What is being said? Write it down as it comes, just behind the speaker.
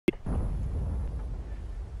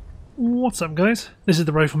What's up, guys? This is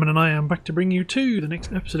the Rifleman and I am back to bring you to the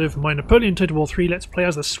next episode of my Napoleon Total War 3 Let's Play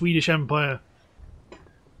as the Swedish Empire.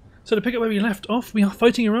 So to pick up where we left off, we are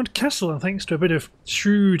fighting around Kassel, and thanks to a bit of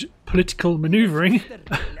shrewd political manoeuvring,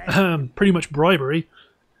 pretty much bribery,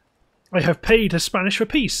 I have paid the Spanish for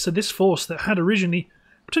peace. So this force that had originally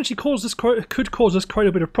potentially could cause us quite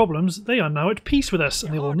a bit of problems, they are now at peace with us,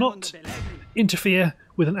 and they will not interfere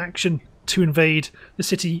with an action to invade the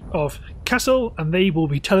city of Kassel, and they will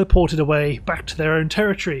be teleported away back to their own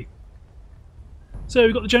territory. So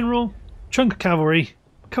we've got the general, chunk of cavalry,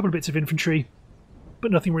 a couple of bits of infantry,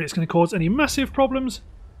 but nothing really that's going to cause any massive problems.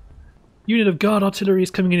 Unit of guard artillery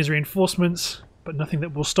is coming in as reinforcements, but nothing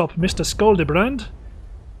that will stop Mr. Skoldebrand.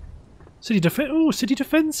 City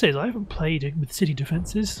defences. I haven't played with city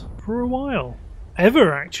defences for a while.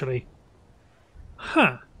 Ever, actually.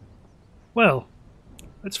 Huh. Well,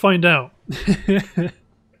 let's find out.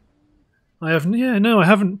 I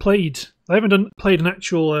haven't played. I haven't played an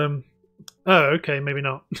actual. Oh, okay, maybe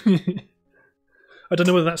not. I don't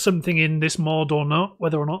know whether that's something in this mod or not.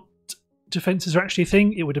 Whether or not defences are actually a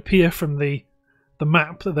thing. It would appear from the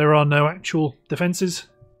map that there are no actual defences.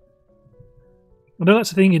 I know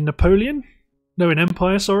that's a thing in Napoleon. No, in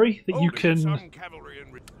Empire. Sorry, that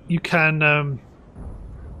you can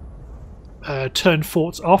turn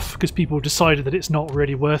forts off because people decided that it's not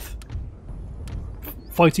really worth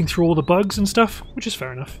fighting through all the bugs and stuff, which is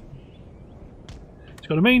fair enough. It's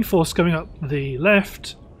got a main force coming up the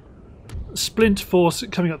left, a splint force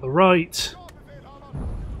coming up the right.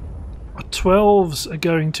 Our 12s are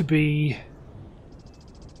going to be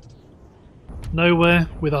nowhere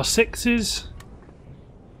with our 6s.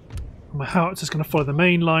 My howitzer is going to follow the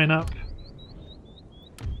main line up.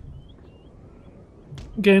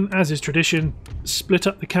 Again, as is tradition, split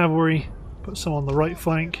up the cavalry, put some on the right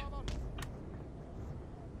flank.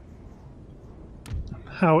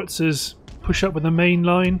 Howitzers push up with the main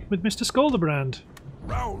line with Mr. Skoldebrand.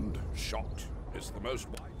 Round shot is the most.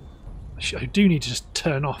 I do need to just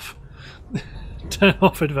turn off. Turn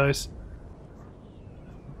off advice.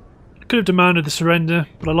 I could have demanded the surrender,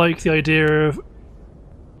 but I like the idea of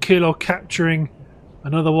kill or capturing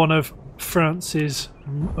another one of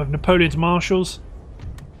Napoleon's marshals.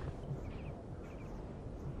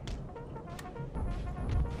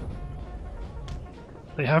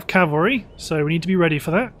 They have cavalry, so we need to be ready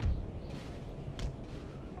for that.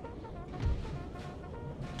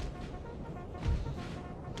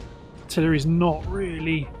 Artillery's not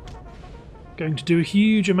really going to do a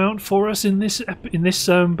huge amount for us in this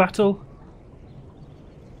battle.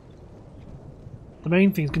 The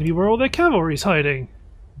main thing is going to be where all their cavalry is hiding.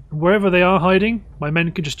 And wherever they are hiding, my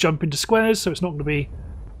men can just jump into squares, so it's not going to be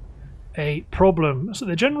a problem. So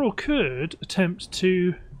the general could attempt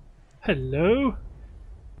to... Hello?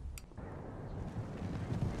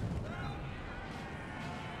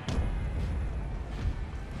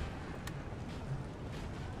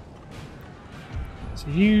 So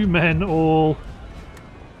you men all...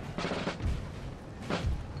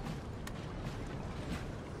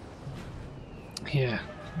 Here.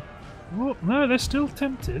 Oh, no, they're still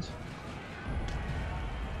tempted.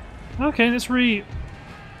 Okay, let's reorganise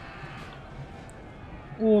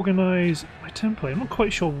my template. I'm not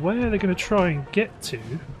quite sure where they're going to try and get to.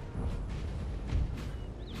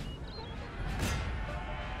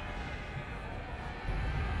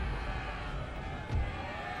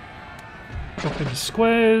 Drop into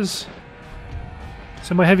squares.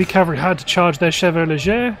 So my heavy cavalry had to charge their chevaux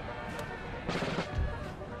légers.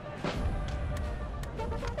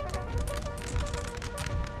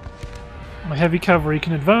 My heavy cavalry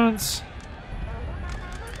can advance.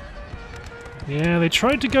 Yeah, they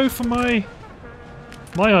tried to go for my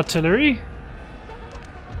artillery.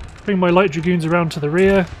 Bring my light dragoons around to the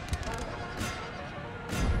rear.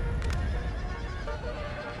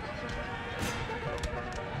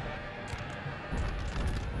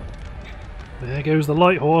 There goes the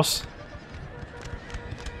light horse.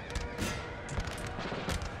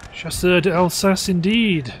 Chasseur d'Alsace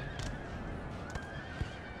indeed.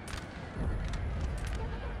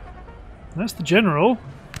 That's the general.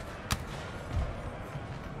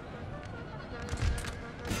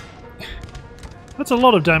 That's a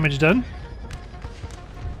lot of damage done.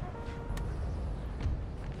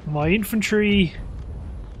 My infantry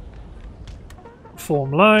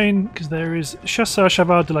form line, because there is Chasseur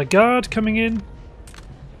Cheval de la Garde coming in.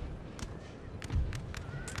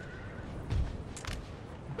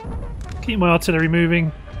 Keep my artillery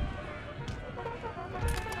moving.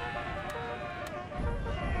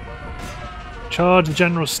 Charge the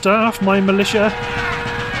general staff, my militia.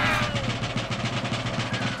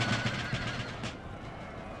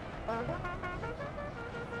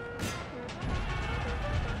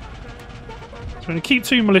 we're going to keep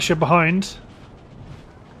 2 militia behind.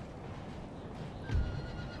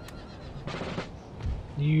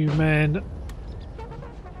 You men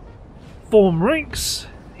form ranks.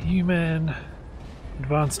 You men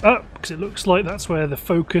advance up, because it looks like that's where the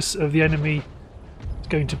focus of the enemy is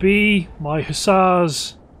going to be. My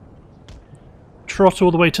hussars trot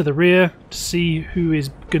all the way to the rear to see who is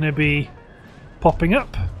going to be popping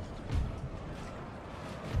up.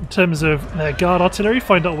 In terms of their guard artillery,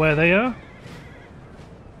 find out where they are.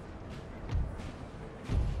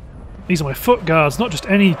 These are my foot guards, not just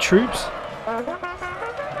any troops.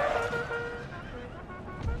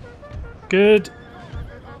 Good.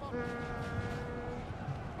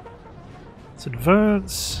 Let's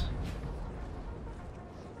advance.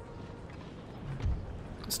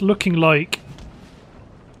 It's looking like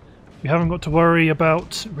we haven't got to worry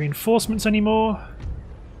about reinforcements anymore.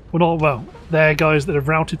 Well, they're guys that have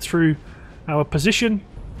routed through our position.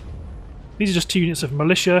 These are just 2 units of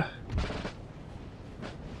militia.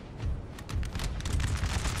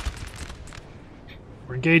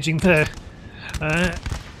 We're engaging their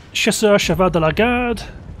Chasseurs Cheval de la Garde.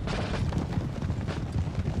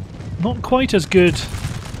 Not quite as good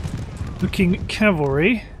looking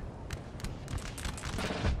cavalry.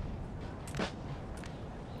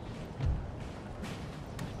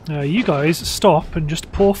 You guys stop and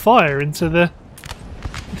just pour fire into the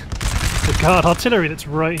guard artillery that's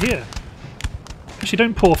right here. Actually,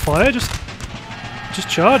 don't pour fire, just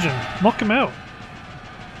charge them, knock them out.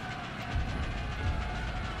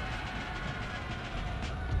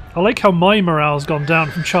 I like how my morale's gone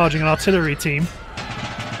down from charging an artillery team.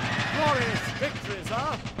 Glorious victories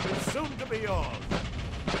are soon to be yours.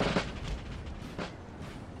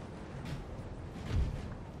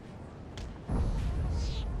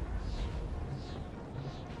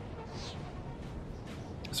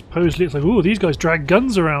 Supposedly it's like, oh, these guys drag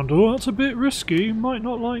guns around. Oh, that's a bit risky. You might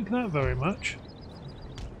not like that very much.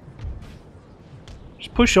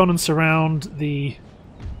 Just push on and surround the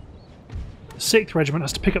 6th Regiment.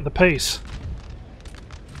 Has to pick up the pace.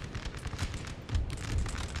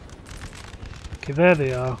 Okay, there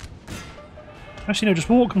they are. Actually, no, just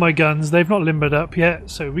walk my guns. They've not limbered up yet,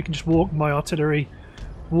 so we can just walk my artillery,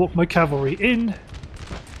 walk my cavalry in.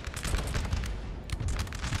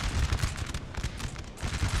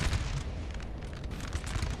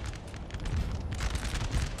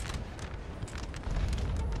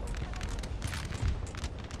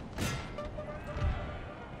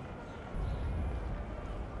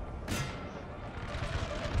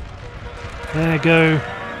 There go.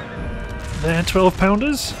 They're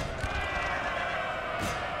 12-pounders.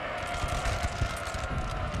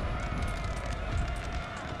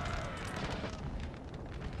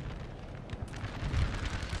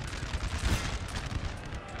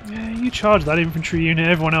 Yeah, you charge that infantry unit.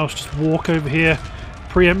 Everyone else just walk over here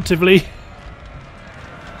preemptively.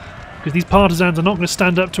 Because these partisans are not going to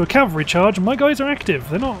stand up to a cavalry charge, and my guys are active.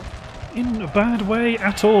 They're not in a bad way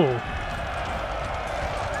at all.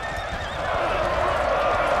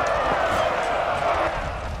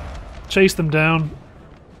 Chase them down.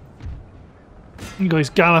 You guys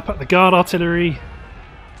gallop at the guard artillery.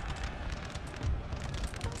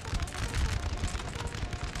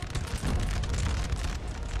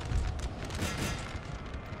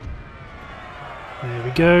 There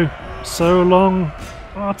we go. So long,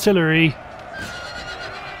 artillery.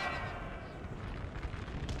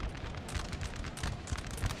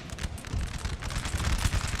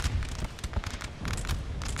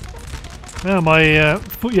 Now my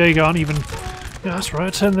foot Jaeger aren't even... Yeah, that's right, I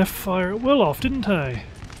turned their fire at will off, didn't I?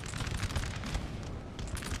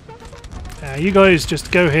 Yeah, you guys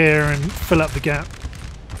just go here and fill up the gap.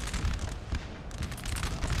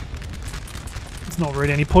 There's not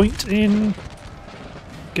really any point in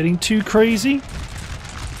getting too crazy.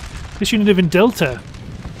 This unit live in Delta.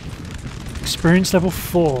 Experience level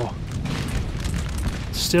 4.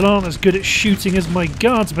 Still aren't as good at shooting as my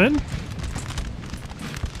guardsmen.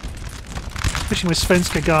 Especially my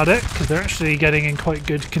Svenska Gardet, because they're actually getting in quite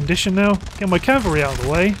good condition now. Get my cavalry out of the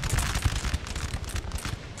way.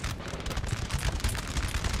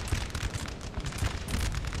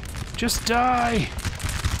 Just die!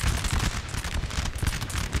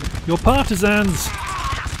 Your partisans!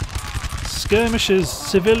 Skirmishers,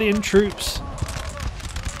 civilian troops.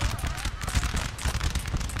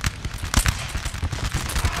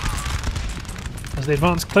 As they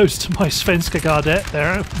advance close to my Svenska Gardet,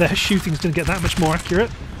 their shooting's going to get that much more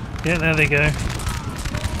accurate. Yeah, there they go.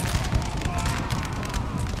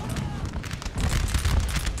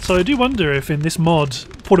 So I do wonder if in this mod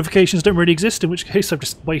fortifications don't really exist, in which case I've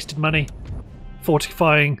just wasted money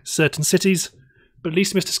fortifying certain cities. But at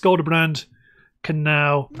least Mr. Skolderbrand can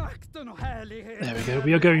now... There we go.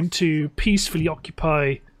 We are going to peacefully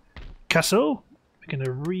occupy Kassel. We're going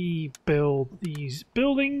to rebuild these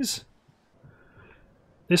buildings.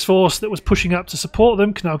 This force that was pushing up to support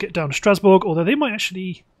them can now get down to Strasbourg, although they might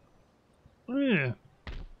actually... Yeah.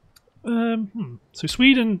 So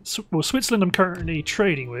Sweden, well, Switzerland I'm currently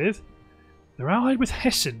trading with. They're allied with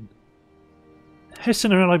Hessen.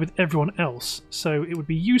 Hessen are allied with everyone else, so it would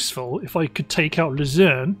be useful if I could take out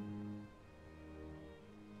Luzerne.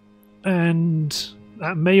 And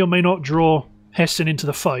that may or may not draw Hessen into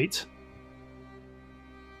the fight.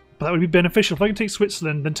 But that would be beneficial. If I can take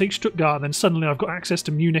Switzerland, then take Stuttgart, then suddenly I've got access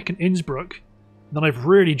to Munich and Innsbruck. Then I've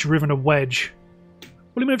really driven a wedge.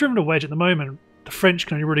 Well, even I've driven a wedge at the moment. The French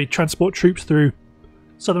can only really transport troops through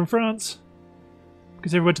southern France.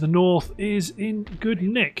 Because everywhere to the north is in good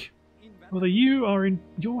nick. Although you're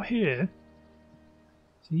here.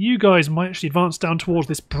 So you guys might actually advance down towards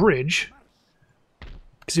this bridge.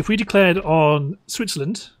 Because if we declared on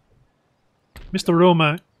Switzerland, Mr.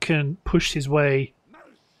 Roma can push his way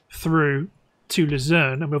through to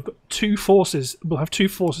Luzerne, and we've got two forces. We'll have two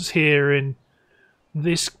forces here in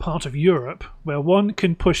this part of Europe, where one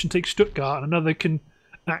can push and take Stuttgart, and another can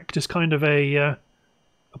act as kind of a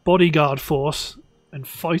bodyguard force and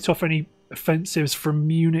fight off any offensives from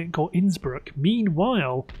Munich or Innsbruck.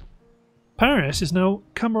 Meanwhile, Paris has now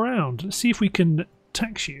come around. Let's see if we can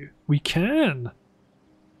tax you. We can!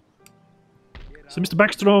 So Mr.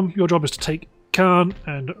 Backstrom, your job is to take Caen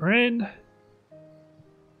and Rennes.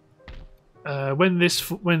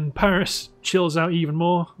 When Paris chills out even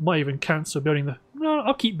more, I might even cancel building the... No,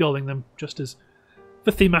 I'll keep building them, just as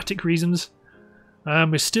for thematic reasons.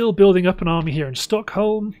 We're still building up an army here in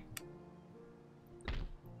Stockholm.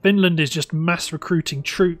 Finland is just mass recruiting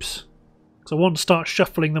troops. So I want to start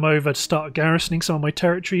shuffling them over to start garrisoning some of my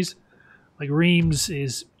territories. Like Reims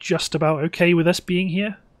is just about okay with us being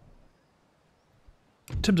here.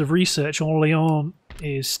 In terms of research, Orléans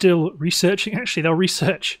is still researching. Actually, they'll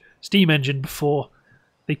research steam engine before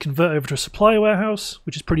they convert over to a supply warehouse,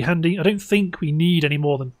 which is pretty handy. I don't think we need any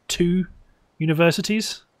more than 2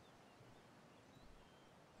 universities.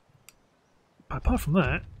 But apart from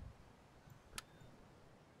that,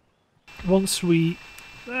 once we...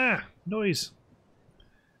 noise.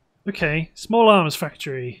 Okay, small arms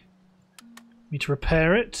factory. Need to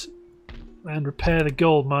repair it and repair the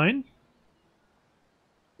gold mine.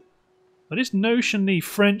 That is notionally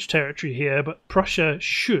French territory here, but Prussia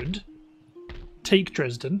should take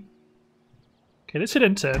Dresden. Okay, let's hit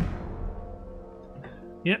enter.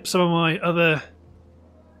 Yep, some of my other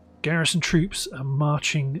garrison troops are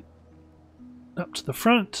marching up to the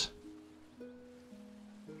front.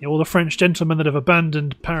 Yeah, all the French gentlemen that have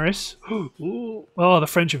abandoned Paris. Oh, the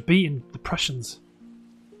French have beaten the Prussians.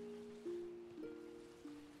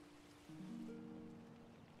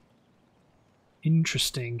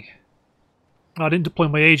 Interesting. I didn't deploy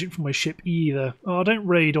my agent from my ship either. Oh, don't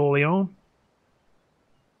raid Orléans.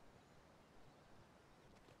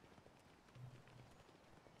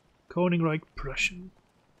 Königreich Prussian.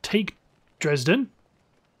 Take Dresden.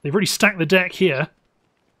 They've already stacked the deck here.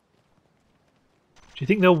 Do you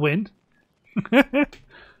think they'll win? But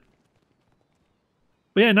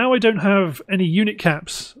yeah, now I don't have any unit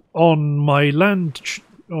caps on my land,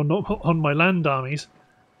 or not on my land armies,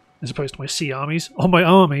 as opposed to my sea armies. On my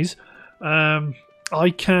armies,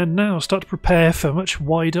 I can now start to prepare for much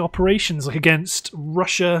wider operations, like against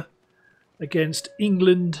Russia, against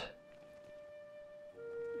England.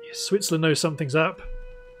 Yeah, Switzerland knows something's up.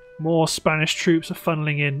 More Spanish troops are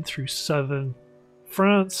funneling in through southern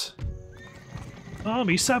France.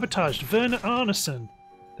 Army sabotaged. Werner Arneson.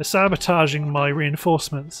 They're sabotaging my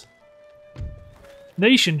reinforcements.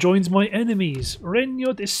 Nation joins my enemies.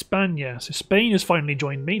 Reino de España. So Spain has finally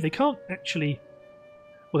joined me. They can't actually...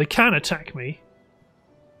 Well, they can attack me.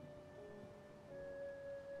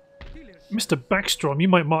 Mr. Backstrom, you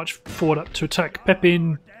might march forward up to attack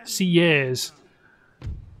Pepin Sierres.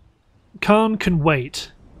 Caen can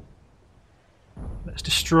wait. Let's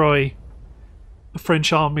destroy the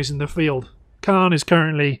French armies in the field. Caen is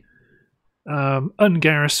currently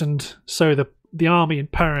ungarrisoned, so the army in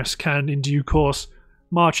Paris can, in due course,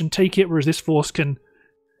 march and take it, whereas this force can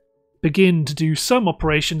begin to do some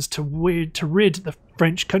operations to rid the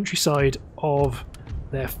French countryside of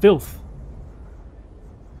their filth.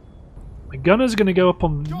 My gunners are going to go up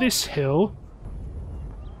on this hill.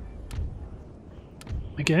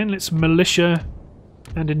 Again, let's militia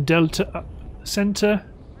and in Delta up the centre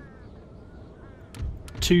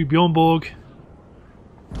to Bjornborg.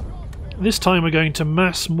 This time we're going to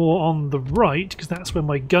mass more on the right, because that's where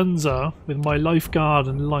my guns are, with my lifeguard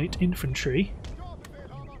and light infantry.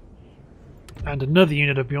 And another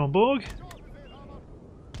unit of Bjorn Borg.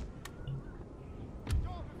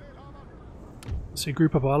 So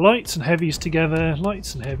group up our lights and heavies together,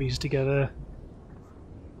 lights and heavies together.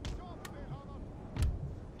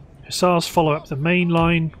 Hussars follow up the main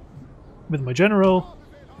line with my general.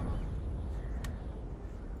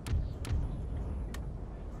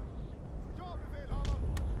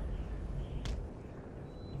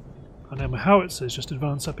 And then my howitzers just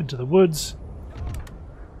advance up into the woods.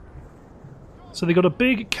 So they got a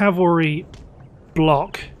big cavalry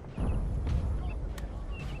block.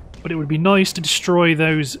 But it would be nice to destroy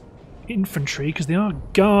those infantry because they are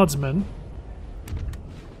guardsmen.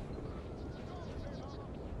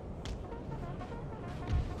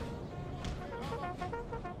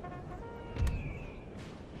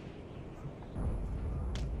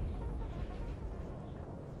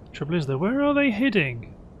 Trouble is though, where are they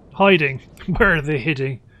hiding? Hiding. Where are they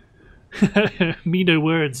hiding? Me no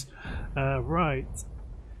words. Right.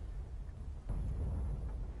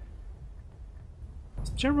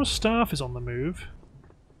 General Staff is on the move.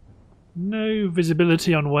 No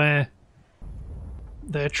visibility on where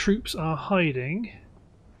their troops are hiding.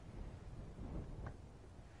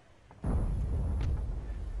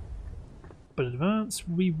 But advance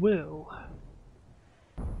we will.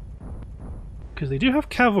 Because they do have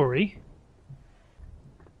cavalry.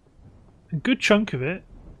 A good chunk of it.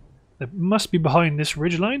 That must be behind this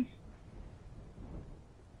ridgeline.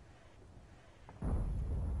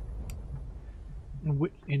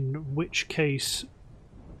 In which case...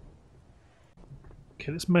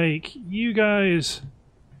 Okay, let's make you guys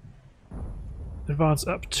advance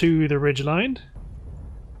up to the ridgeline.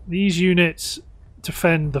 These units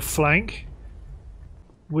defend the flank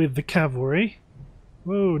with the cavalry.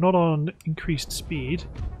 Whoa, not on increased speed.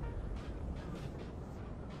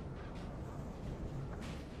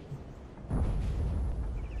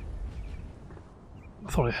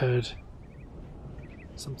 I thought I heard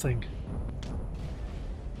something.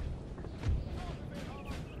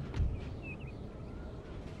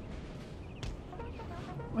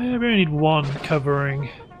 Yeah, we only need one covering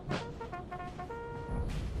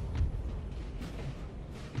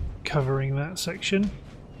that section.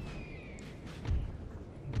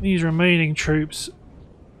 These remaining troops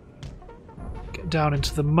get down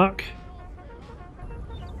into the muck.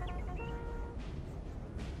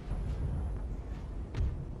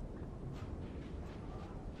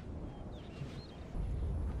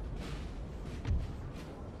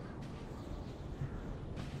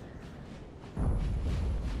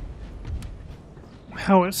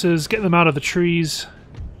 Howitzers, get them out of the trees.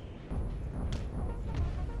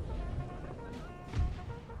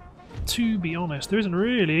 To be honest, there isn't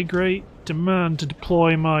really a great demand to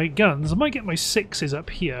deploy my guns. I might get my 6s up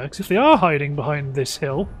here, because if they are hiding behind this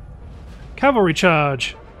hill... Cavalry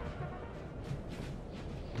charge!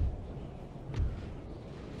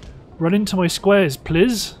 Run into my squares,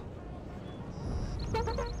 please.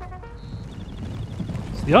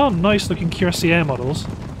 So they are nice looking cuirassier models.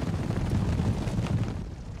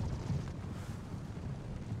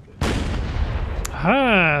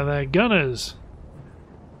 Ah, they're gunners.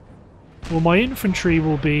 Well, my infantry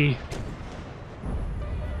will be...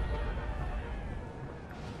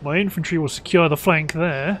 My infantry will secure the flank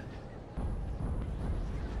there.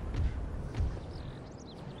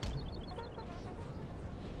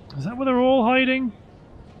 Is that where they're all hiding?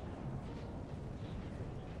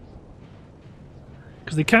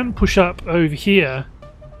 Because they can push up over here.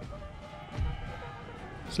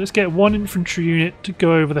 So let's get one infantry unit to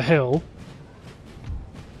go over the hill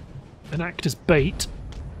and act as bait.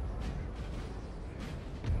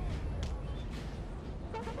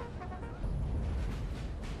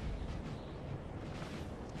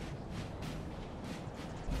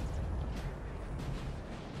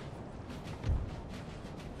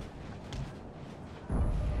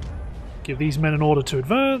 Give these men an order to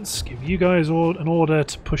advance, give you guys an order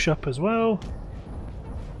to push up as well.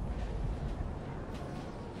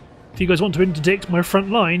 If you guys want to interdict my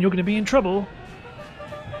front line, you're going to be in trouble.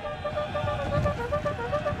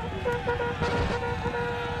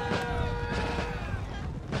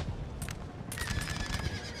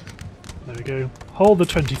 There we go. Hold the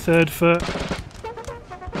 23rd foot.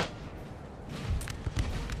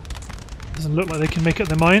 Doesn't look like they can make up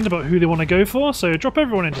their mind about who they want to go for, so drop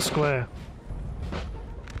everyone into square.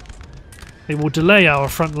 They will delay our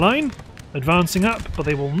front line, advancing up, but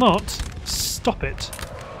they will not stop it.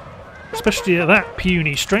 Especially at that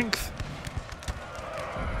puny strength.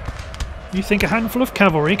 You think a handful of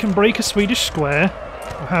cavalry can break a Swedish square?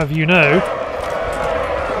 I'll have you know.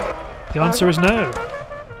 The answer is no.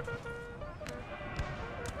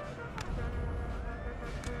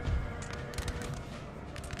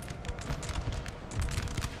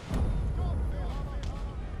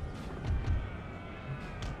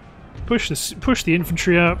 push the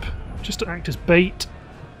infantry up, just to act as bait.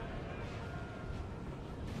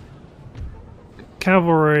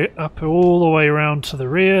 Cavalry up all the way around to the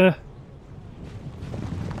rear.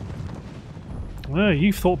 Well,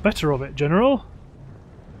 you've thought better of it, General.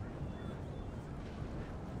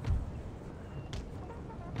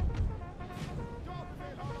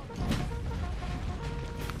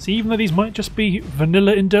 See, even though these might just be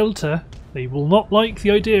vanilla in Delta, they will not like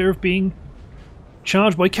the idea of being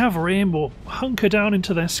charged by cavalry and will hunker down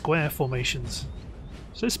into their square formations.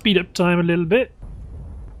 So let's speed up time a little bit.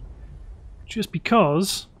 Just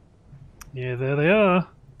because... yeah, there they are.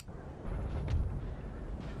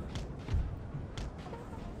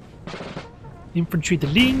 Infantry de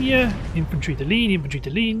ligne, infantry de ligne, infantry de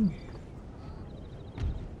ligne.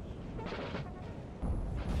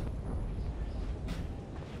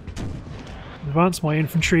 Advance my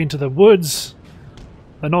infantry into the woods.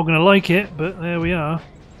 They're not going to like it, but there we are.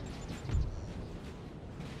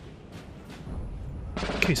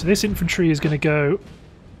 Okay, so this infantry is going to go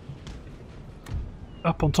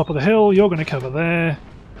up on top of the hill. You're going to cover there.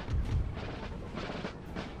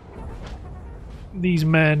 These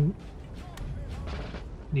men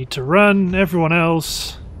need to run. Everyone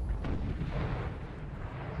else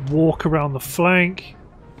walk around the flank.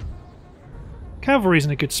 Cavalry's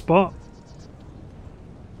in a good spot.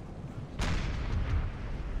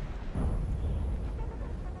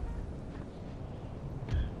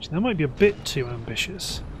 That might be a bit too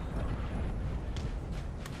ambitious.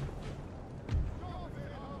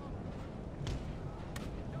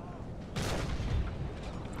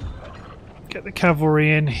 Get the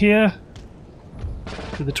cavalry in here.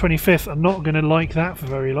 The 25th are not going to like that for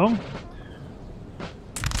very long.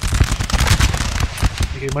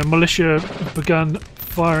 Okay, my militia have begun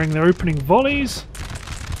firing their opening volleys.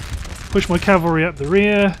 Push my cavalry up the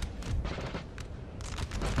rear.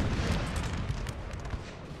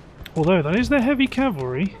 Although that is their heavy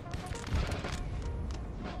cavalry.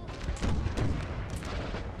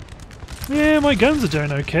 Yeah, my guns are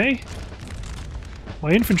doing okay.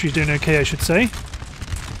 My infantry's doing okay, I should say.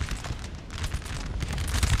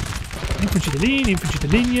 Infantry de ligne, infantry de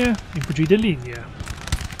ligne, infantry de ligne.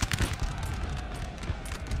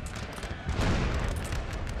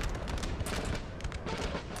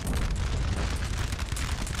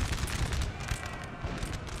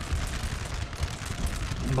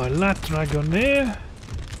 My lat dragonair.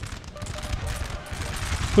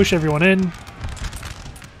 Push everyone in.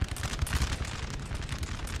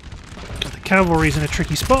 The cavalry's in a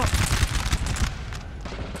tricky spot.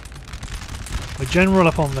 My general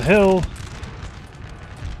up on the hill.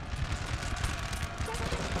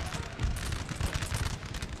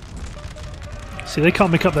 See, they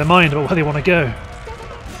can't make up their mind about where they want to go.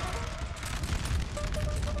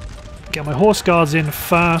 Get my horse guards in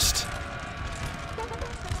fast.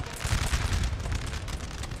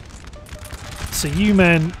 So you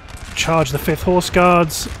men charge the 5th Horse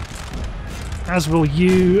Guards, as will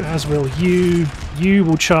you, as will you. You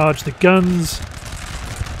will charge the guns.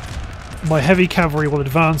 My heavy cavalry will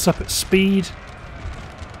advance up at speed.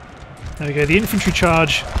 There we go, the infantry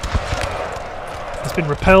charge has been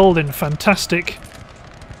repelled in a fantastic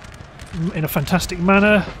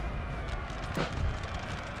manner.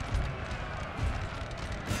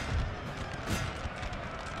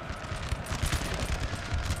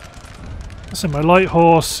 So my light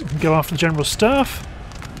horse can go after the general's staff.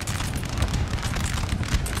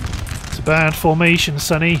 It's a bad formation,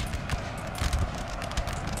 Sonny.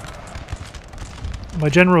 My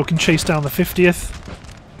general can chase down the 50th.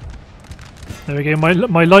 There we go.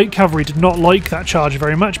 My light cavalry did not like that charge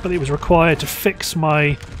very much, but it was required to fix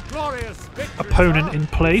my opponent in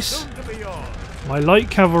place. My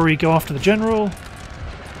light cavalry go after the general.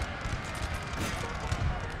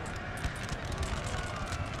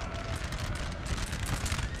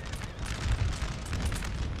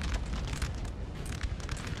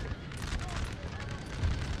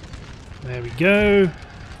 There we go.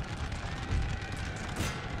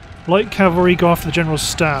 Light cavalry go after the general's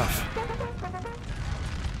staff.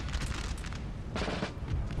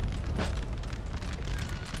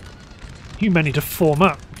 You men need to form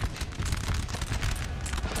up.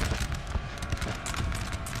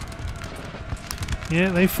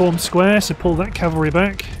 Yeah, they formed square, so pull that cavalry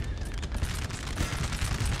back.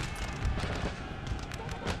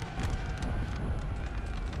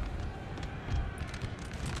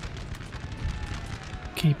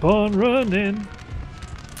 Keep on running.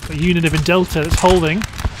 A unit of in Delta that's holding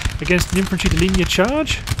against an infantry de ligne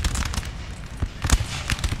charge.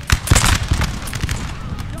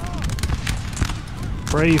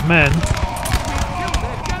 Brave men.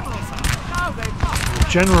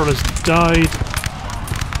 general has died.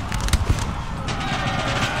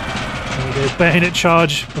 There we go, bayonet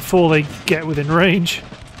charge before they get within range.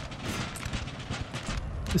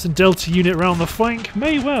 This Delta unit around the flank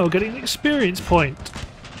may well get an experience point.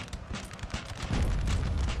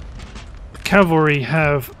 The cavalry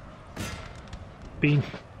have been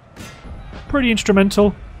pretty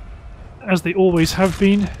instrumental, as they always have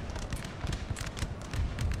been.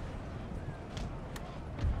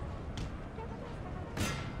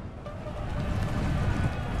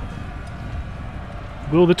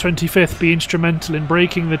 Will the 25th be instrumental in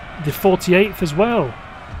breaking the 48th as well?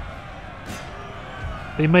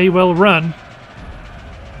 They may well run.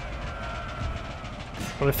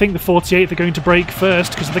 But I think the 48th are going to break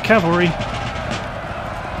first because of the cavalry.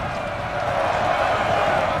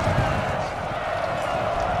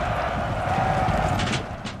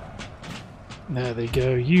 There they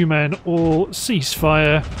go. You men all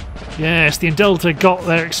ceasefire. Yes, the Delta got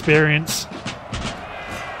their experience.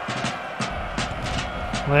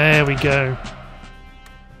 There we go.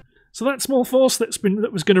 So that small force that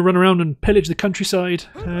was going to run around and pillage the countryside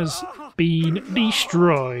has been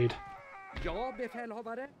destroyed.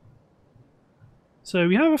 So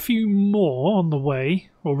we have a few more on the way,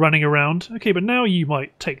 or running around. Okay, but now you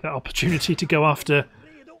might take that opportunity to go after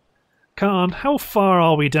Khan. How far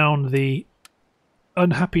are we down the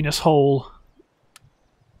unhappiness hole?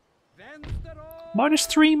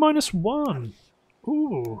 -3, -1.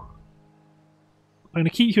 Ooh. I'm going to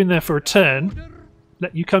keep you in there for a turn.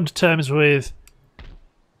 Let you come to terms with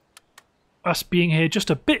us being here just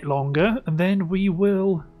a bit longer, and then we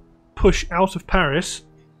will push out of Paris.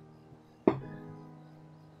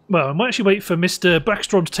 Well, I might actually wait for Mr.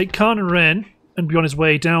 Blackstrom to take Caen and Rennes and be on his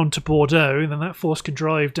way down to Bordeaux, and then that force can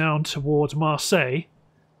drive down towards Marseille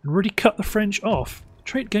and really cut the French off.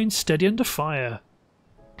 Trait gains steady under fire.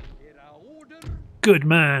 Good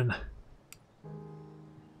man.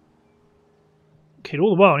 Okay,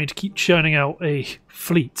 all the while I need to keep churning out a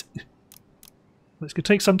fleet. This could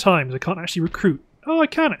take some time, as I can't actually recruit. Oh, I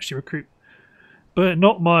can actually recruit. But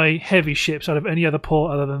not my heavy ships out of any other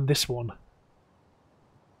port other than this one.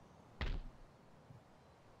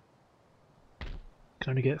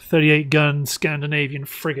 Can only get 38 gun Scandinavian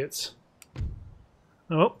frigates.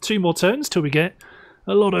 Oh, 2 more turns till we get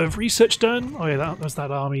a lot of research done. Oh yeah, that was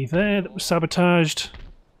that army there that was sabotaged.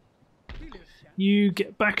 You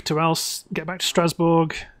get back to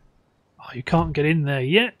Strasbourg. Oh, you can't get in there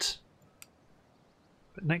yet.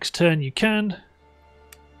 But next turn you can.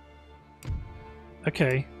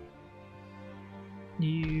 Okay.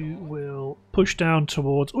 You will push down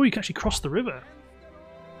towards... Oh, you can actually cross the river.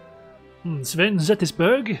 Sven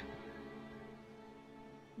Zettisberg.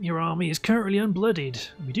 Your army is currently unblooded.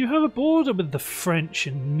 We do have a border with the French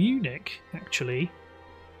in Munich, actually.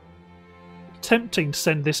 Tempting to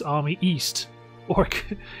send this army east. Or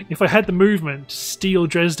if I had the movement, steal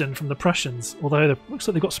Dresden from the Prussians. Although it looks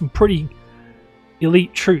like they've got some pretty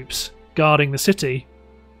elite troops guarding the city.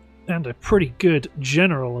 And a pretty good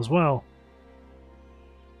general as well.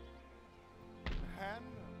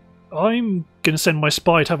 I'm going to send my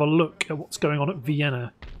spy to have a look at what's going on at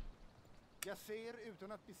Vienna.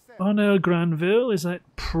 Arnel Granville is at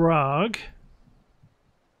Prague.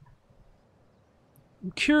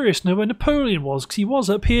 I'm curious to know where Napoleon was, because he was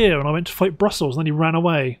up here and I went to fight Brussels and then he ran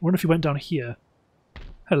away. I wonder if he went down here.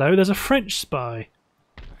 Hello, there's a French spy.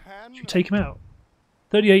 Should we take him out?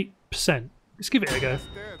 38%. Let's give it a go.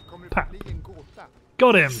 Pap.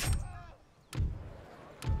 Got him!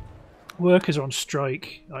 Workers are on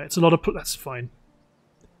strike. Right, it's a lot of... That's fine.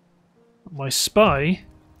 My spy...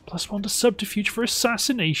 +1 to subterfuge for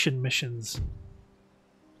assassination missions.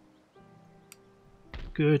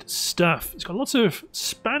 Good stuff. It's got lots of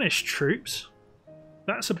Spanish troops.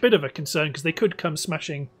 That's a bit of a concern because they could come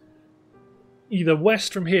smashing either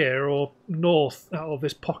west from here or north out of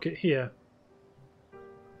this pocket here.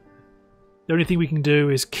 The only thing we can do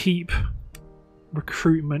is keep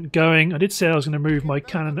recruitment going. I did say I was going to move my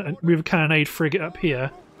move a cannonade frigate up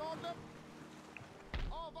here.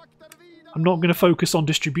 I'm not going to focus on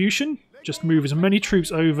distribution. Just move as many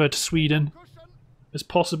troops over to Sweden as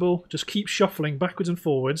possible. Just keep shuffling backwards and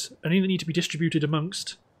forwards. Any that need to be distributed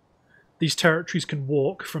amongst these territories can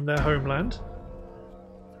walk from their homeland.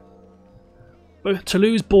 Both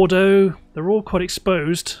Toulouse, Bordeaux, they're all quite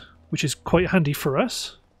exposed, which is quite handy for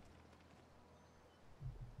us.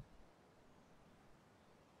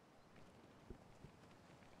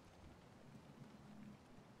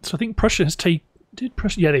 So I think Prussia has taken... Did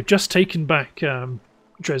Prussia? Yeah, they've just taken back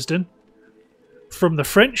Dresden from the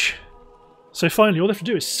French. So finally, all they have to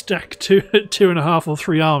do is stack two and a half or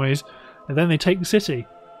 3 armies, and then they take the city.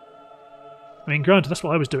 I mean, granted, that's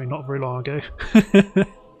what I was doing not very long ago.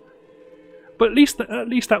 But at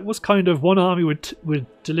least that was kind of one army would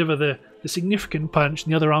deliver the significant punch,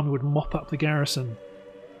 and the other army would mop up the garrison.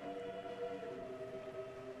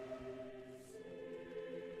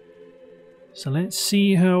 So let's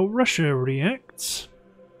see how Russia reacts.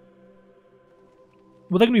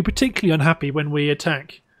 Well, they're going to be particularly unhappy when we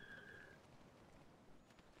attack.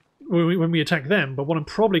 When we attack them, but what I'm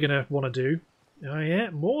probably going to want to do... Oh yeah,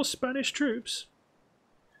 more Spanish troops.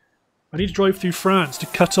 I need to drive through France to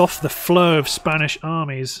cut off the flow of Spanish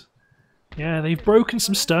armies. Yeah, they've broken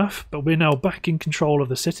some stuff, but we're now back in control of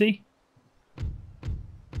the city.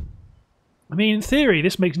 I mean, in theory,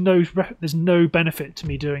 this makes there's no benefit to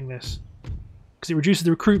me doing this. Because it reduces the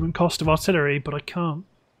recruitment cost of artillery, but I can't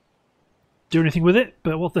do anything with it.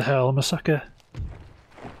 But what the hell, I'm a sucker.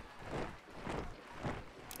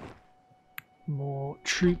 More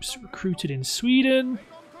troops recruited in Sweden.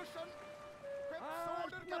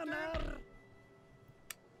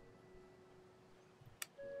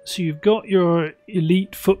 So you've got your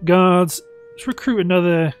elite foot guards. Let's recruit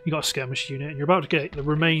another. You got a skirmish unit, and you're about to get the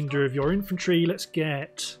remainder of your infantry. Let's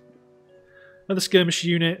get another skirmish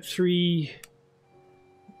unit.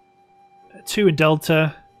 2 in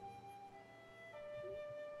Delta.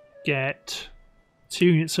 Get 2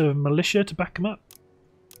 units of militia to back them up.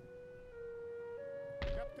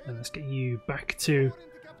 And let's get you back to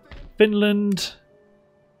Finland.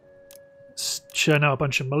 Let's churn out a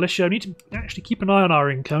bunch of militia. We need to actually keep an eye on our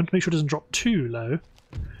income to make sure it doesn't drop too low.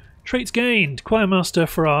 Traits gained. Choirmaster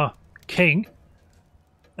for our king.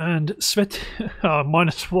 And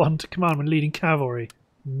 -1 to command when leading cavalry.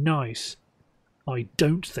 Nice. I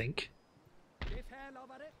don't think.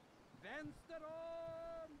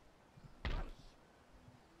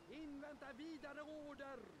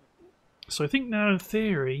 So I think now in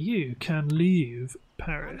theory you can leave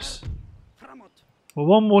Paris. Well,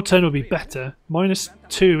 1 more turn would be better.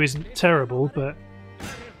 -2 isn't terrible, but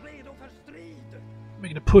we're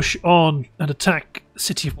going to push on and attack the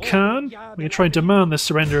city of Caen. We're going to try and demand the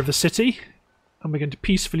surrender of the city, and we're going to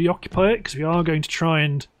peacefully occupy it because we are going to try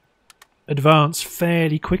and advance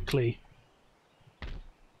fairly quickly.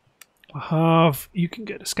 You can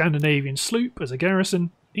get a Scandinavian sloop as a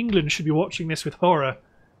garrison. England should be watching this with horror.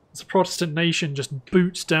 As a Protestant nation just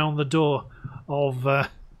boots down the door of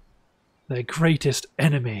their greatest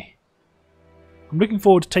enemy. I'm looking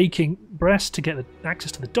forward to taking Brest to get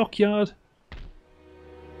access to the dockyard.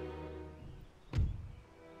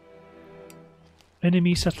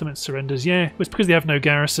 Enemy settlement surrenders. Yeah, it's because they have no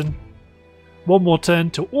garrison. 1 more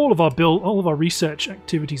turn till all of our research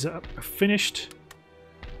activities are finished.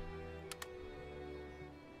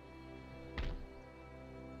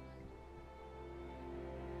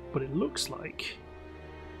 But it looks like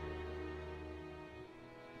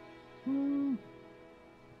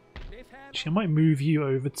actually, I might move you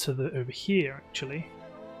over to over here actually,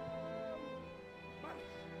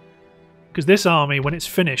 because this army, when it's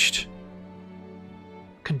finished,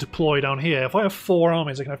 can deploy down here. If I have 4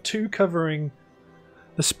 armies, I can have 2 covering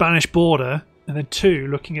the Spanish border, and then 2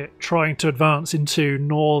 looking at trying to advance into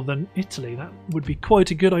northern Italy. That would be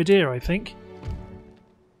quite a good idea, I think.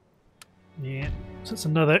 Yeah. So that's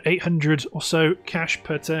another 800 or so cash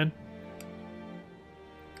per turn.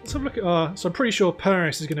 Let's have a look at our... So I'm pretty sure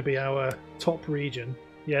Paris is going to be our top region.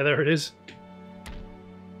 Yeah, there it is.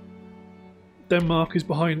 Denmark is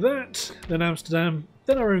behind that. Then Amsterdam.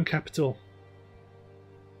 Then our own capital.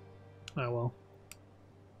 Oh well.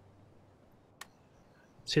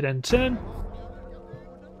 Let's hit N10.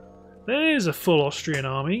 There's a full Austrian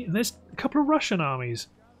army. And there's a couple of Russian armies.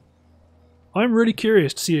 I'm really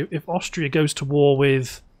curious to see if Austria goes to war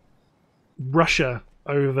with Russia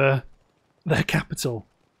over their capital.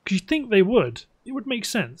 Because you'd think they would. It would make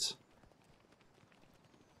sense.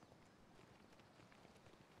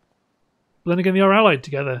 But then again, they are allied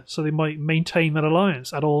together, so they might maintain that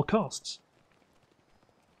alliance at all costs.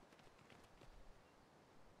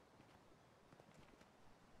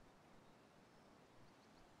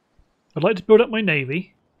 I'd like to build up my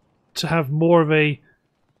navy to have more of a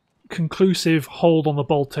conclusive hold on the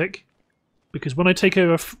Baltic, because when I take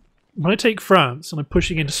France and I'm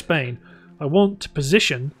pushing into Spain, I want to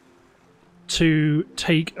position to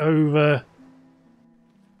take over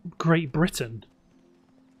Great Britain.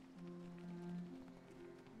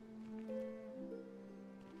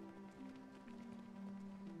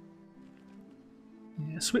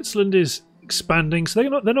 Yeah, Switzerland is expanding, so they're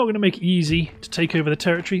not going to make it easy to take over the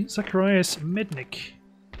territory. Zacharias Mednik.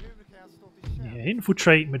 Yeah,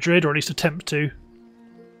 infiltrate Madrid, or at least attempt to.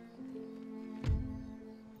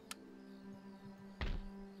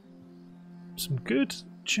 Some good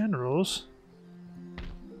generals.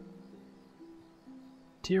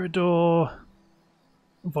 Tirador,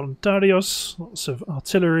 Voluntarios, lots of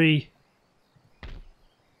artillery.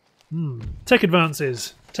 Tech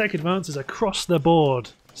advances. Tech advances across the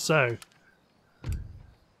board. So,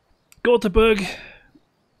 Gothenburg,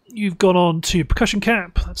 you've gone on to percussion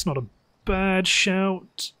cap. That's not a bad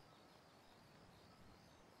shout.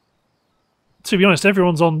 To be honest,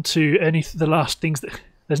 everyone's on to the last things that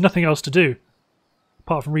there's nothing else to do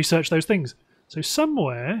apart from research those things. So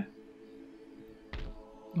somewhere,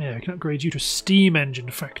 yeah, we can upgrade you to a steam engine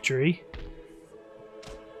factory.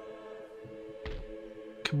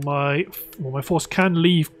 My force can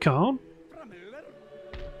leave Caen.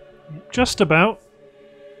 Just about.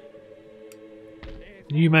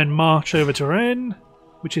 New men march over to Rennes,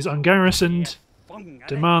 which is ungarrisoned.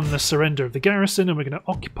 Demand the surrender of the garrison, and we're going to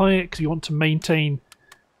occupy it because we want to maintain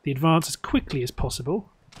the advance as quickly as possible.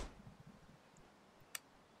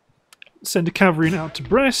 Send a cavalry out to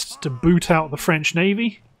Brest to boot out the French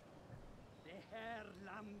navy.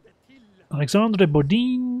 Alexandre de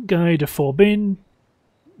Bodin, Guy de Forbin,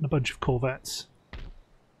 and a bunch of corvettes.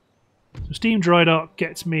 So Steam Dry Dock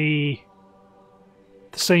gets me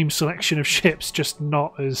the same selection of ships, just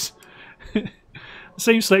not as the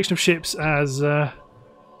same selection of ships as like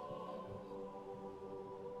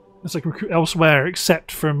recruit elsewhere,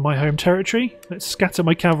 except from my home territory. Let's scatter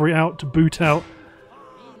my cavalry out to boot out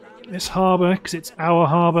this harbour because it's our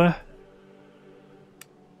harbour.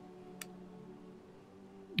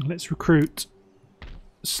 Let's recruit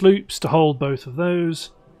sloops to hold both of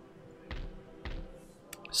those.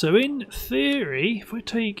 So in theory, if I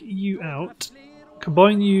take you out,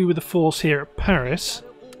 combine you with a force here at Paris,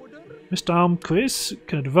 Mr. Armquist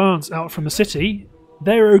can advance out from the city.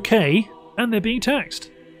 They're okay, and they're being taxed.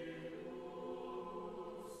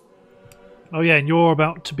 Oh yeah, and you're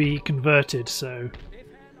about to be converted, so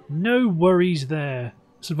no worries there.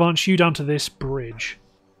 Let's advance you down to this bridge.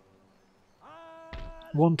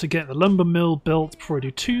 Want to get the lumber mill built before I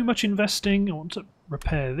do too much investing. I want to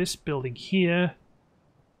repair this building here.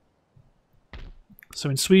 So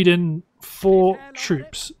in Sweden, 4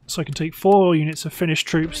 troops. So I can take 4 units of Finnish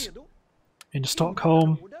troops into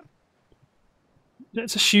Stockholm.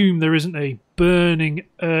 Let's assume there isn't a burning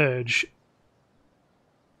urge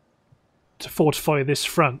to fortify this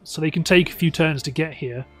front, so they can take a few turns to get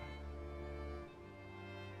here.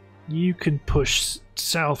 You can push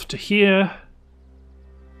south to here.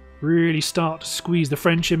 Really start to squeeze the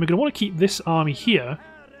French in. We're going to want to keep this army here,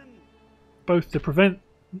 both to prevent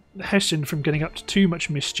Hessian from getting up to too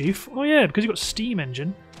much mischief. Oh yeah, because you've got steam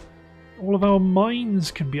engine, all of our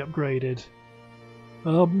mines can be upgraded.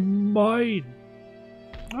 A mine!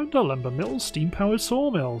 And our lumber mills, steam-powered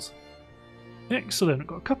sawmills. Excellent, I've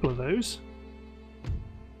got a couple of those.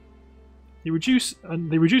 They reduce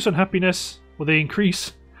unhappiness, or they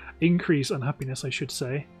increase unhappiness, I should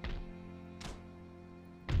say.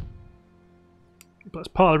 But that's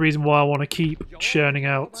part of the reason why I want to keep churning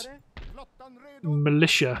out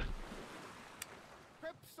militia.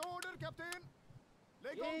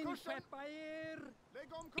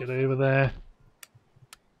 Get over there.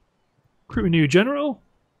 Recruit a new general.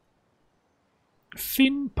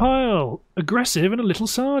 Finn Pyle, aggressive and a little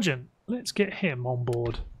sergeant. Let's get him on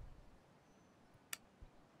board.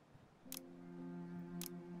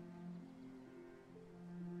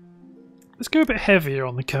 Let's go a bit heavier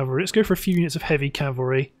on the cavalry. Let's go for a few units of heavy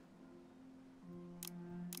cavalry.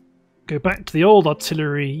 Go back to the old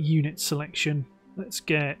artillery unit selection. Let's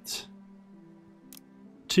get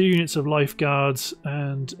 2 units of lifeguards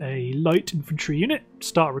and a light infantry unit.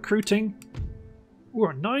 Start recruiting. We're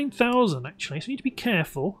at 9,000 actually, so we need to be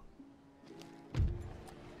careful.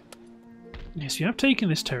 Yes, we have taken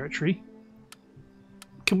this territory.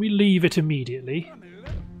 Can we leave it immediately?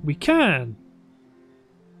 We can!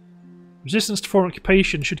 Resistance to foreign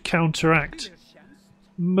occupation should counteract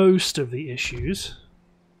most of the issues.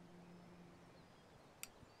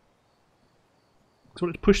 So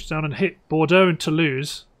let's push down and hit Bordeaux and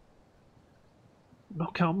Toulouse.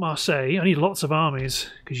 Knock out Marseille. I need lots of armies,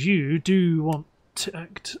 because you do want to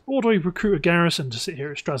act. Or do I recruit a garrison to sit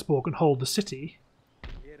here at Strasbourg and hold the city?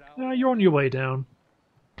 You're on your way down.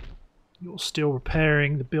 You're still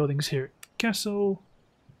repairing the buildings here at Kassel.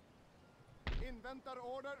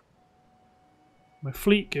 My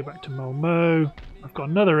fleet, go back to Malmö. I've got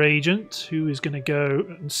another agent who is going to go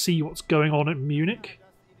and see what's going on at Munich.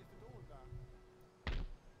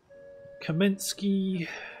 Kamensky,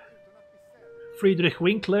 Friedrich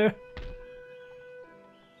Winkler,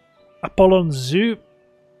 Apollon Zu.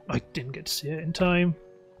 I didn't get to see it in time.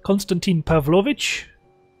 Konstantin Pavlovich.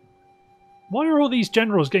 Why are all these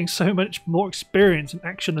generals getting so much more experience and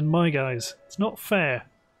action than my guys? It's not fair.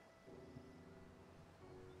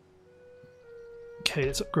 Okay,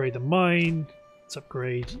 let's upgrade the mine. Let's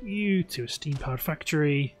upgrade you to a steam-powered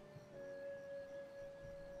factory.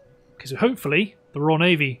 Okay, so hopefully the Royal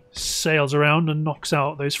Navy sails around and knocks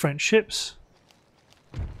out those French ships.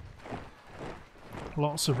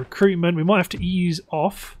 Lots of recruitment. We might have to ease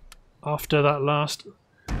off after that last...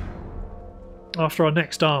 after our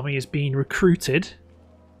next army has been recruited.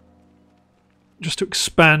 Just to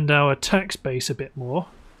expand our tax base a bit more.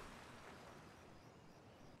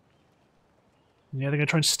 Yeah, they're going to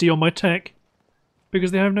try and steal my tech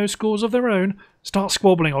because they have no schools of their own. Start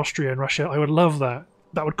squabbling Austria and Russia. I would love that.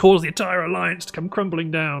 That would cause the entire alliance to come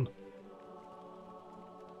crumbling down.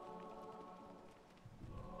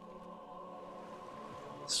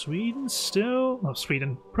 Sweden still... oh,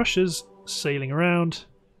 Sweden. Prussia's sailing around.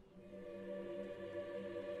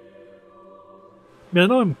 I mean, I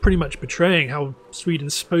know I'm pretty much betraying how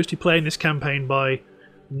Sweden's supposed to be playing this campaign by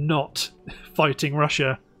not fighting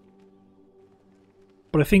Russia.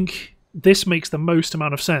 But I think this makes the most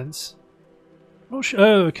amount of sense. I'm not sure.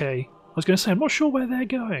 Oh, okay. I was going to say, I'm not sure where they're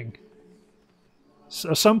going.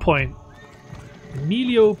 So at some point,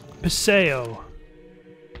 Emilio Piseo.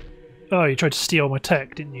 Oh, you tried to steal my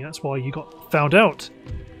tech, didn't you? That's why you got found out.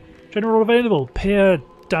 General available, Pierre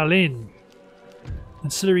Dalin.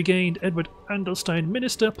 Ancillary gained, Edward Andelstein,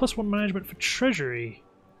 Minister, +1 management for Treasury.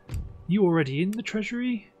 You already in the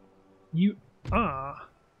Treasury? You are.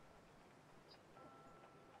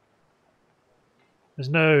 There's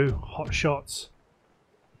no hot shots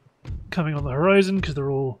coming on the horizon because they're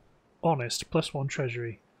all honest. +1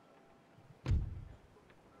 Treasury.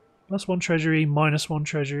 +1 Treasury, -1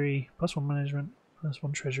 Treasury, +1 management,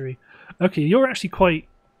 +1 Treasury. Okay, you're actually quite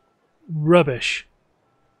rubbish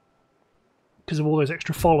because of all those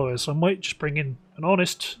extra followers, so I might just bring in an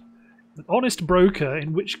honest broker,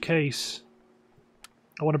 in which case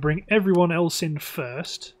I want to bring everyone else in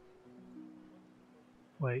first.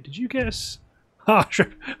 Wait, did you guess? Ah,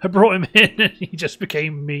 I brought him in and he just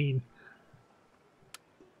became mean.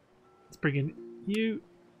 Let's bring in you.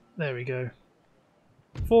 There we go.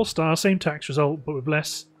 4-star, same tax result, but with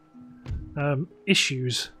less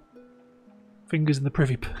issues. Fingers in the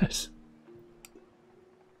privy purse.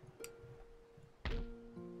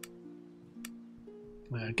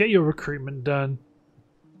 Get your recruitment done.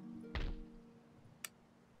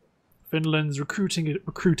 Finland's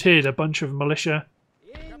recruited a bunch of militia,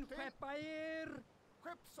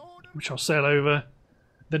 which I'll sail over.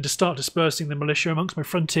 Then to start dispersing the militia amongst my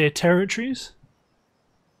frontier territories.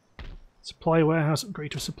 Supply warehouse,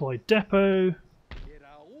 upgrade to a supply depot.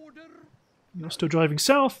 You're still driving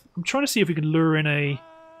south. I'm trying to see if we can lure in a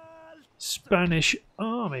Spanish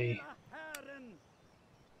army.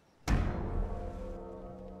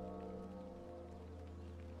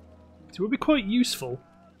 So it would be quite useful.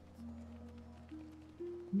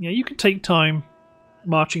 Yeah, you can take time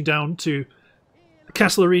marching down to the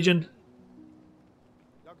castle region.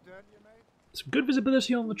 Some good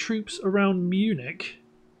visibility on the troops around Munich.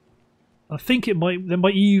 I think there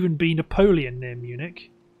might even be Napoleon near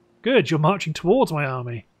Munich. Good, you're marching towards my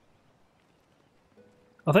army.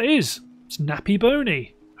 Oh, that is. It's Nappy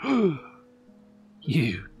Boney.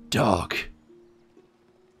 You dog.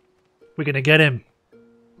 We're gonna get him.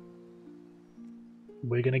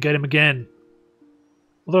 We're gonna get him again.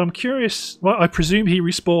 Although I'm curious, well, I presume he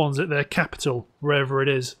respawns at their capital, wherever it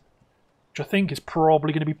is. Which I think is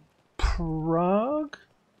probably going to be Prague?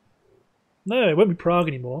 No, it won't be Prague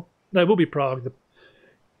anymore. No, it will be Prague.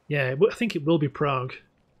 Yeah, I think it will be Prague.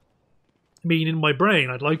 I mean, in my brain,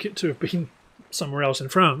 I'd like it to have been somewhere else in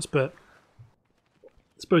France, but I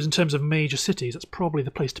suppose in terms of major cities, that's probably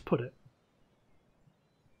the place to put it.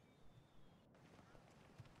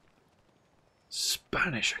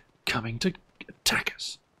 Spanish are coming to attack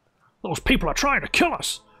us. Those people are trying to kill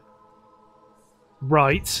us.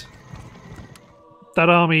 Right. That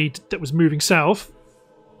army that was moving south.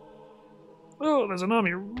 Oh, there's an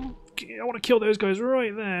army. I want to kill those guys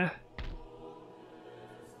right there.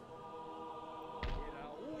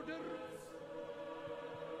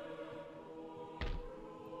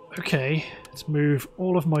 Okay, let's move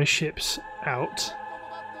all of my ships out.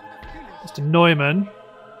 Mr. Neumann,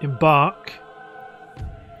 embark.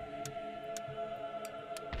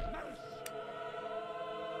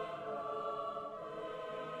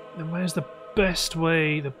 And where's the best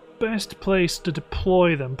way? The best place to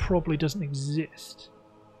deploy them probably doesn't exist.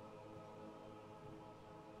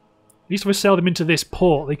 At least if I sail them into this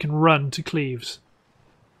port, they can run to Cleves.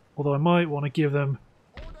 Although I might want to give them...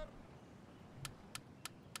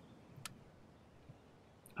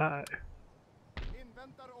 Oh,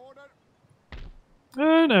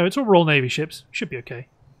 no, it's all Royal Navy ships. Should be okay.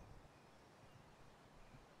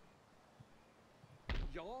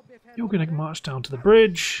 You're going to march down to the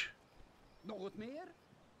bridge.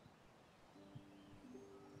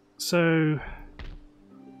 So,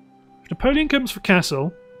 if Napoleon comes for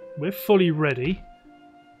castle, we're fully ready.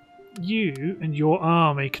 You and your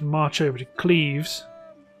army can march over to Cleves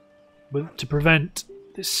to prevent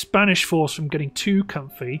this Spanish force from getting too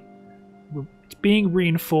comfy. It's being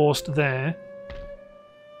reinforced there.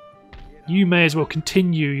 You may as well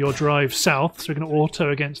continue your drive south, so we're going to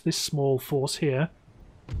auto against this small force here.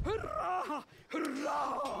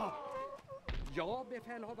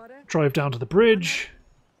 Drive down to the bridge.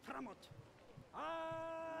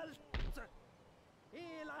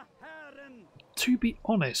 To be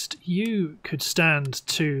honest, you could stand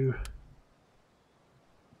to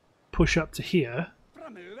push up to here.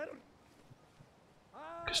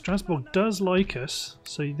 Because Strasbourg does like us.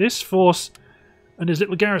 So this force and his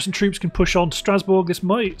little garrison troops can push on to Strasbourg. This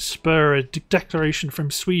might spur a declaration from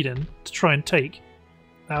Sweden to try and take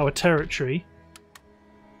our territory.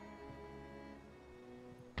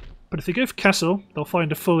 But if they go for Kassel, they'll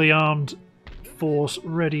find a fully armed force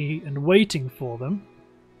ready and waiting for them.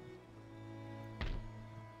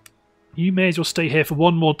 You may as well stay here for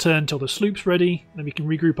one more turn till the sloop's ready, then we can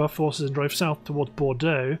regroup our forces and drive south towards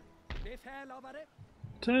Bordeaux. In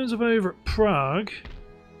terms of over at Prague,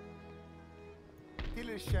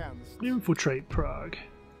 infiltrate Prague.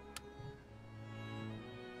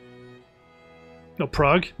 Not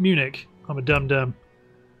Prague, Munich. I'm a dum-dum.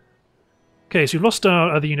 Okay, so we've lost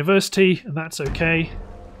our other university, and that's okay.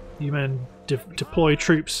 You men deploy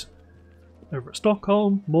troops over at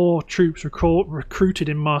Stockholm. More troops recruited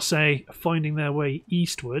in Marseille are finding their way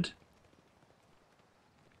eastward.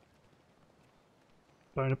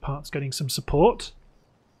 Bonaparte's getting some support.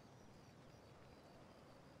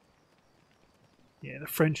 Yeah, the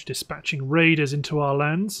French dispatching raiders into our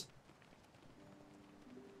lands.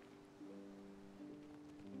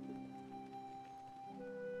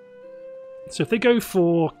 So if they go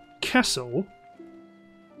for Kassel,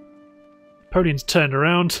 Napoleon's turned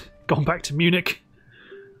around, gone back to Munich.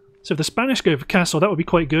 So if the Spanish go for Kassel, that would be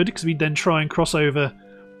quite good, because we'd then try and cross over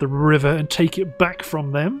the river and take it back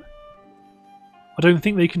from them. I don't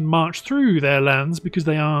think they can march through their lands because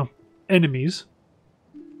they are enemies.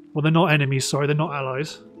 Well, they're not enemies, sorry, they're not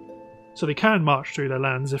allies. So they can march through their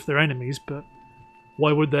lands if they're enemies, but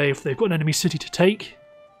why would they if they've got an enemy city to take?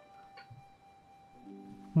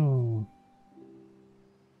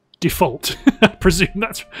 Default. I presume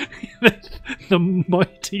that's the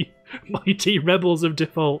mighty rebels of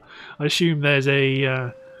Default. I assume there's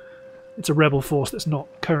a it's a rebel force that's not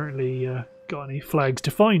currently got any flags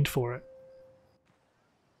defined for it.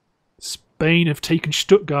 Spain have taken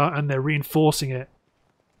Stuttgart and they're reinforcing it.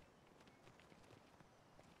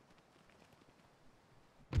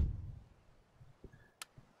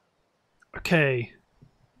 Okay.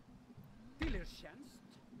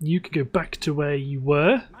 You could go back to where you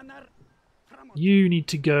were. You need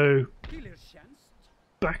to go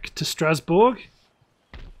back to Strasbourg.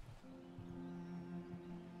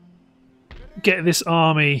 Get this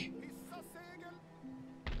army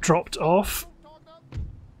dropped off.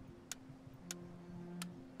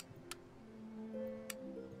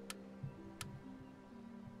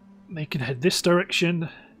 They can head this direction.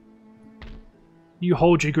 You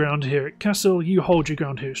hold your ground here at Kassel. You hold your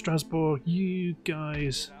ground here at Strasbourg. You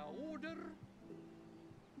guys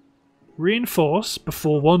reinforce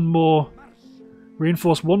before one more.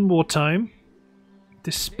 Reinforce one more time.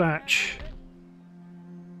 Dispatch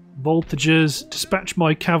voltages. Dispatch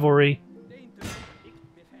my cavalry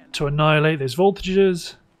to annihilate those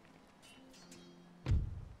voltages.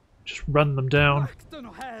 Just run them down.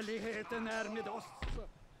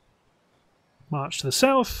 March to the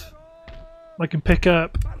south. I can pick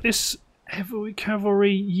up this heavy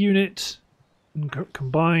cavalry unit and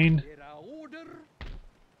combine.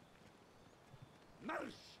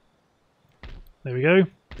 There we go.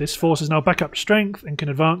 This force is now back up to strength and can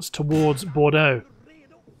advance towards Bordeaux.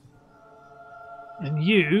 And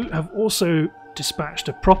you have also dispatched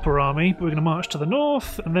a proper army, but we're going to march to the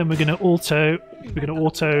north, and then we're going to auto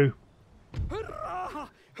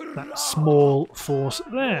that small force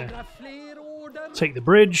there. Take the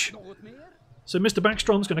bridge. So Mr.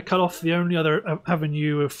 Backstrom's going to cut off the only other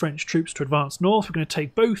avenue of French troops to advance north. We're going to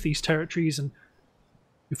take both these territories, and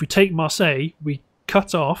if we take Marseille, we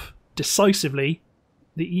cut off decisively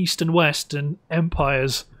the east and western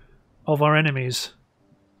empires of our enemies.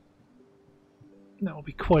 That will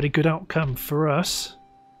be quite a good outcome for us.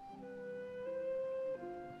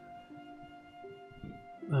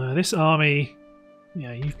 This army,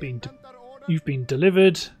 yeah, you've been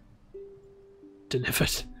delivered.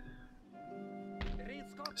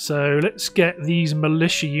 So let's get these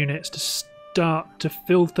militia units to start to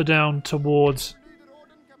filter down towards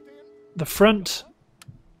the front.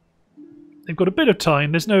 They've got a bit of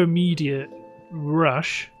time. There's no immediate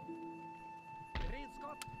rush.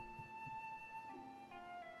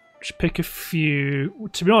 Just pick a few.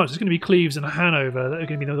 To be honest, it's going to be Cleves and Hanover that are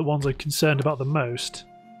going to be the ones I'm concerned about the most.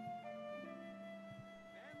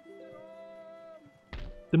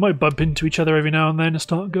 They might bump into each other every now and then and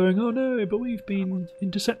start going, oh no, but we've been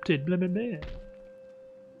intercepted, blah blah blah. Okay,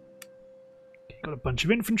 got a bunch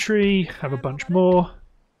of infantry, have a bunch more.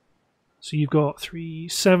 So you've got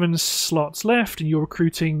 7 slots left and you're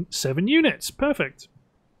recruiting 7 units. Perfect.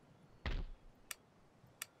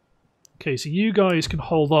 Okay, so you guys can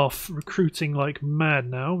hold off recruiting like mad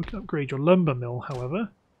now. We can upgrade your lumber mill,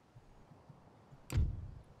 however.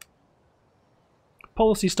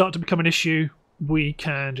 Policies start to become an issue. We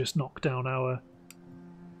can just knock down our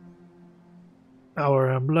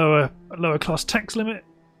lower class tax limit.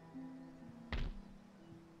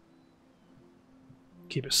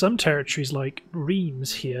 Keep it some territories like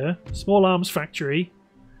Reims here. Small arms factory.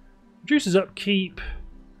 Reduces upkeep.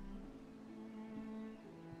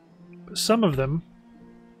 But some of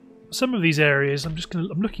these areas, I'm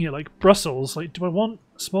looking at like Brussels. Like, do I want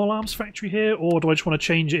a small arms factory here, or do I just want to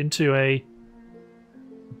change it into a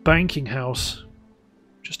banking house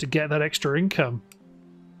just to get that extra income?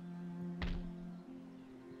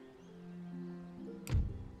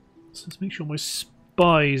 So let's make sure my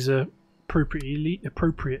spies are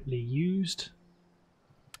appropriately used.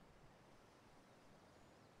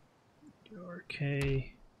 You're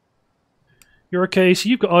okay. You're okay, so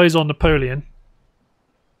you've got eyes on Napoleon.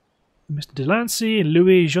 Mr. Delancey and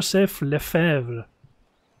Louis-Joseph Lefebvre.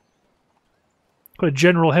 Quite a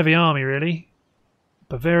general heavy army, really.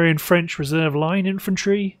 Bavarian French Reserve Line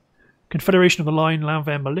Infantry. Confederation of the Line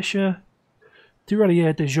Lanvin Militia.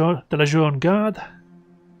 Tirailleurs de la Jaune Garde.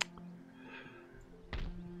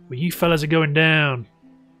 Well, you fellas are going down.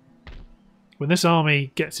 When this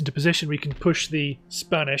army gets into position, we can push the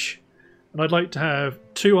Spanish. And I'd like to have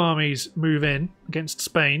 2 armies move in against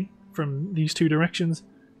Spain from these 2 directions.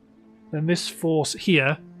 Then this force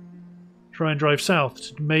here try and drive south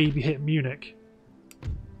to maybe hit Munich.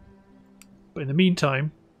 But in the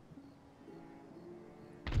meantime...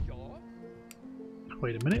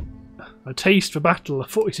 Wait a minute. A taste for battle. I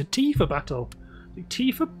thought it said T for battle.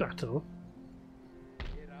 T for battle?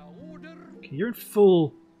 Okay, you're at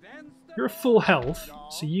full health,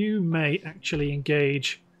 so you may actually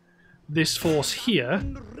engage this force here.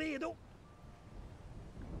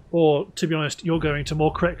 Or, to be honest, you're going to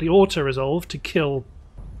more correctly auto-resolve to kill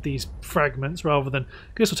these fragments rather than...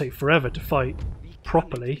 This will take forever to fight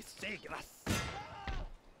properly.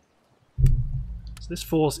 So this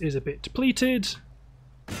force is a bit depleted.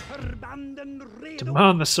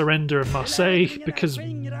 Demand the surrender of Marseille, because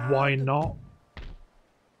why not?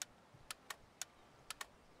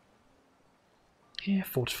 Yeah,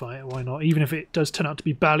 fortify it, why not? Even if it does turn out to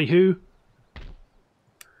be ballyhoo.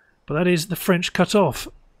 But that is the French cut off.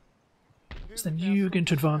 So then you're going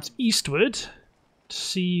to advance eastward to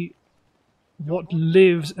see what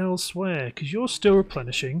lives elsewhere, because you're still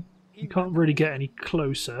replenishing. You can't really get any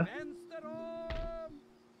closer.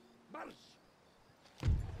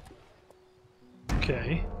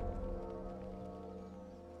 Okay.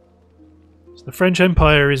 So the French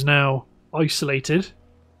Empire is now isolated,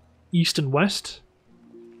 east and west.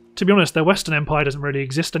 To be honest, their Western Empire doesn't really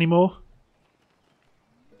exist anymore.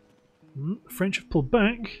 The French have pulled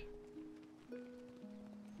back.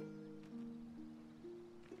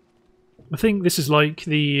 I think this is like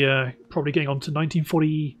the probably getting on to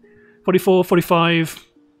 1940, 44, 45,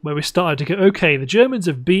 where we started to go, okay, the Germans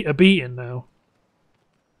are beaten now.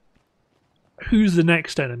 Who's the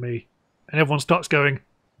next enemy? And everyone starts going,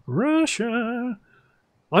 Russia.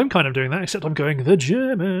 I'm kind of doing that, except I'm going, the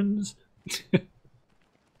Germans.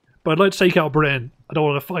 But I'd like to take out Britain. I don't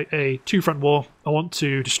want to fight a 2-front war. I want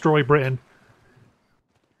to destroy Britain.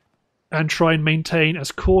 And try and maintain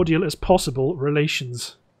as cordial as possible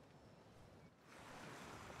relations.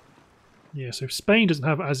 Yeah, so Spain doesn't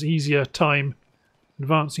have as easy a time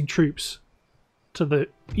advancing troops to the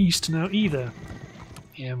east now either.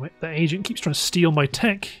 Yeah, that agent keeps trying to steal my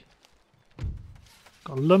tech.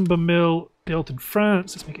 Got a lumber mill built in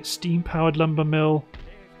France. Let's make it steam-powered lumber mill.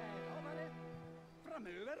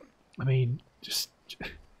 I mean, just...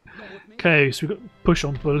 Okay, so we've got to push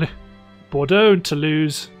on Bordeaux and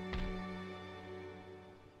Toulouse.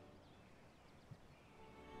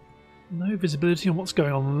 No visibility on what's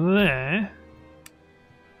going on there.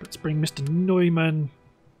 Let's bring Mr. Neumann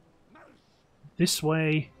this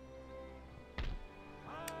way.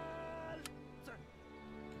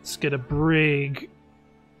 get a brig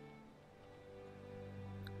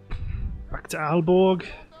back to Aalborg.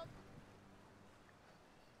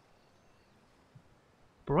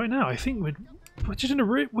 But right now, I think we're just in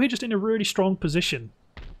a really strong position.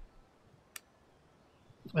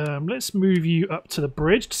 Let's move you up to the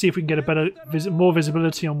bridge to see if we can get a better, more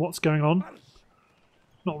visibility on what's going on.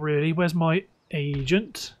 Not really. Where's my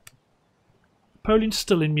agent? Napoleon's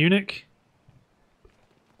still in Munich.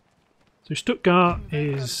 So Stuttgart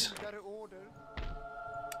is...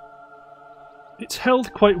 It's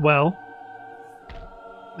held quite well.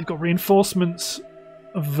 They've got reinforcements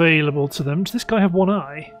available to them. Does this guy have one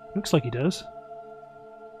eye? Looks like he does.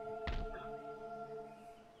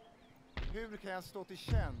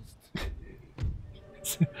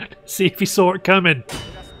 See if he saw it coming.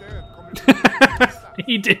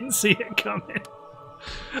 He didn't see it coming.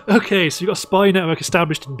 Okay, so we've got a spy network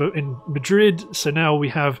established in Madrid, so now we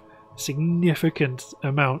have significant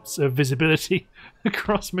amounts of visibility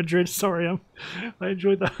across Madrid. Sorry, I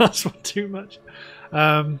enjoyed that last one too much.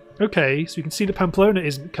 Okay, so you can see that Pamplona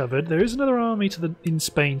isn't covered. There is another army in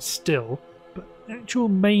Spain still, but the actual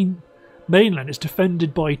mainland is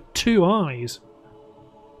defended by 2 eyes.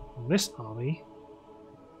 And this army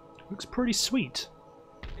looks pretty sweet.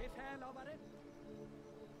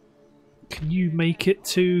 Can you make it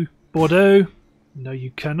to Bordeaux? No,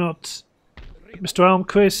 you cannot. But Mr.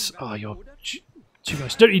 Almquist, oh, you're too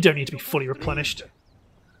nice. You don't need to be fully replenished.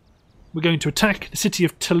 We're going to attack the city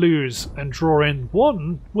of Toulouse and draw in what's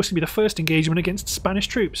going to be the first engagement against Spanish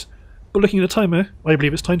troops. But looking at the timer, I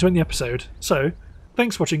believe it's time to end the episode. So,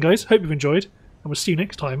 thanks for watching, guys. Hope you've enjoyed, and we'll see you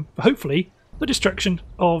next time for hopefully the destruction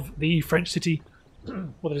of the French city,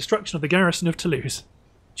 or the destruction of the garrison of Toulouse.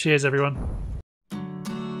 Cheers, everyone.